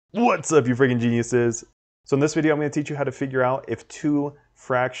What's up, you freaking geniuses? So in this video, I'm going to teach you how to figure out if two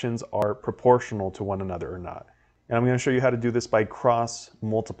fractions are proportional to one another or not. And I'm going to show you how to do this by cross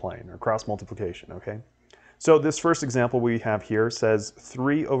multiplying or cross multiplication, okay? So this first example we have here says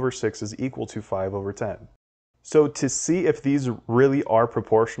 3 over 6 is equal to 5 over 10. So to see if these really are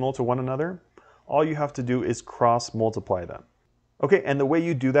proportional to one another, all you have to do is cross multiply them. Okay, and the way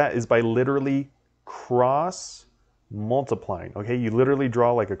you do that is by literally cross multiplying. Okay, you literally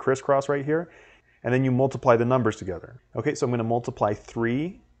draw like a crisscross right here, and then you multiply the numbers together. Okay, so I'm going to multiply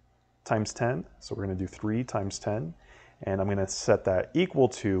 3 times 10. So we're going to do 3 times 10, and I'm going to set that equal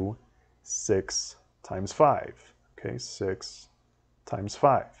to 6 times 5. Okay, 6 times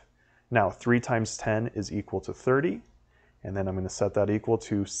 5. Now 3 times 10 is equal to 30, and then I'm going to set that equal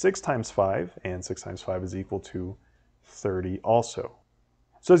to 6 times 5, and 6 times 5 is equal to 30 also.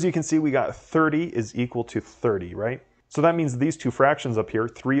 So as you can see, we got 30 is equal to 30, right? So that means these two fractions up here,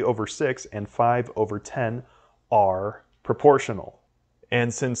 3 over 6 and 5 over 10, are proportional.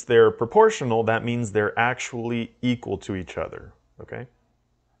 And since they're proportional, that means they're actually equal to each other, okay?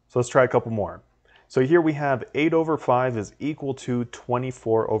 So let's try a couple more. So here we have 8 over 5 is equal to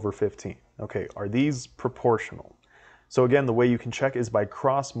 24 over 15. Okay, are these proportional? So again, the way you can check is by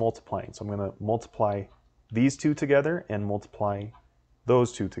cross multiplying. So I'm going to multiply these two together and multiply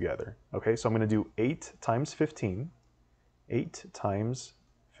those two together. Okay, so I'm going to do 8 times 15, 8 times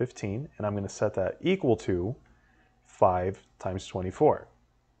 15, and I'm going to set that equal to 5 times 24.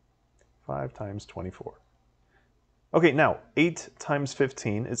 5 times 24. Okay, now 8 times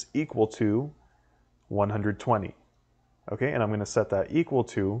 15 is equal to 120. Okay, and I'm going to set that equal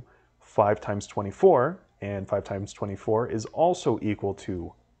to 5 times 24, and 5 times 24 is also equal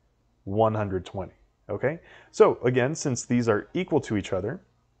to 120. Okay, so again, since these are equal to each other,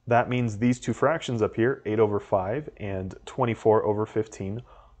 that means these two fractions up here, 8 over 5 and 24 over 15,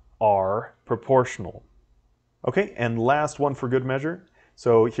 are proportional. Okay, and last one for good measure.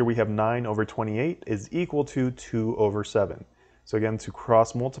 So here we have 9 over 28 is equal to 2 over 7. So again, to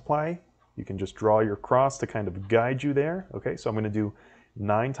cross multiply, you can just draw your cross to kind of guide you there. Okay, so I'm going to do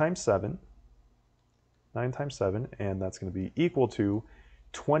 9 times 7, and that's going to be equal to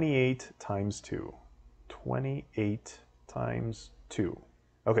 28 times 2. 28 times 2.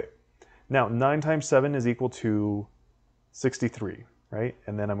 Okay, now 9 times 7 is equal to 63, right?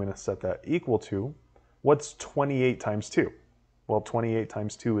 And then I'm going to set that equal to, what's 28 times 2? Well, 28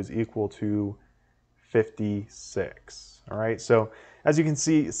 times 2 is equal to 56, all right? So as you can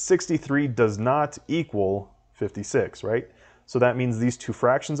see, 63 does not equal 56, right? So that means these two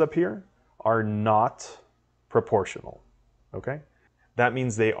fractions up here are not proportional, okay? That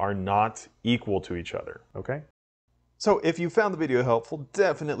means they are not equal to each other, okay? So if you found the video helpful,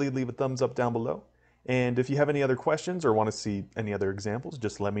 definitely leave a thumbs up down below. And if you have any other questions or want to see any other examples,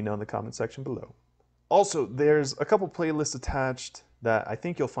 just let me know in the comment section below. Also, there's a couple playlists attached that I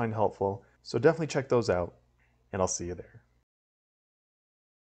think you'll find helpful, so definitely check those out, and I'll see you there.